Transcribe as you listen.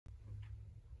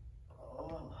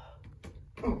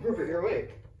Oh, Rupert, you're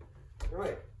awake. You're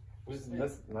awake.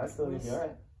 Nice to be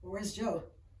alright. Where's Joe?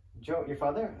 Joe, your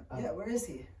father? Yeah, where is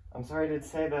he? I'm sorry to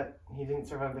say that he didn't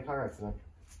survive the car accident.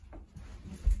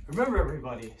 Remember,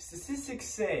 everybody, statistics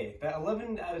say that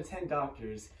 11 out of 10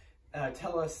 doctors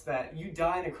tell us that you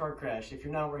die in a car crash if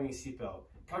you're not wearing a seatbelt.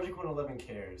 Project 111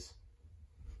 cares.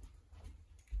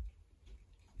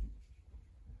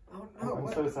 Oh no!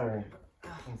 I'm so sorry.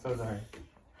 I'm so sorry.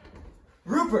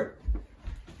 Rupert!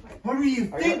 What were you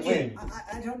thinking?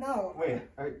 I don't know. Wait,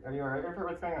 are you alright, Rupert?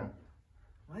 What's going on?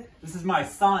 What? This is my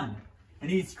son,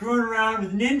 and he's screwing around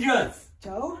with ninjas.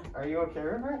 Joe? Are you okay,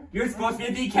 Rupert? You're supposed to be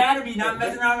at the academy, not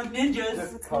messing around with ninjas.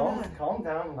 Just calm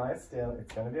down, lie still.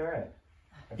 It's gonna be alright.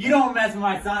 Okay. You don't mess with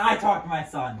my son. I talk to my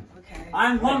son. Okay.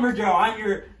 I'm Lumber Joe. I'm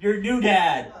your new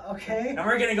dad. Okay. And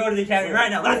we're gonna go to the academy right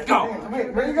now. Let's go.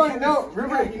 Wait, where are you going? No,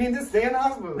 Rupert, you need to stay in the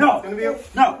hospital. No. It's gonna be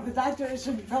No. The doctor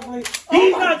should probably.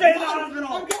 He's not staying in the hospital.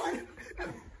 I'm going.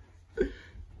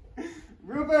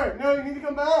 Rupert, no, you need to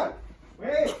come back.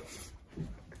 Wait.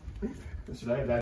 Should I have that?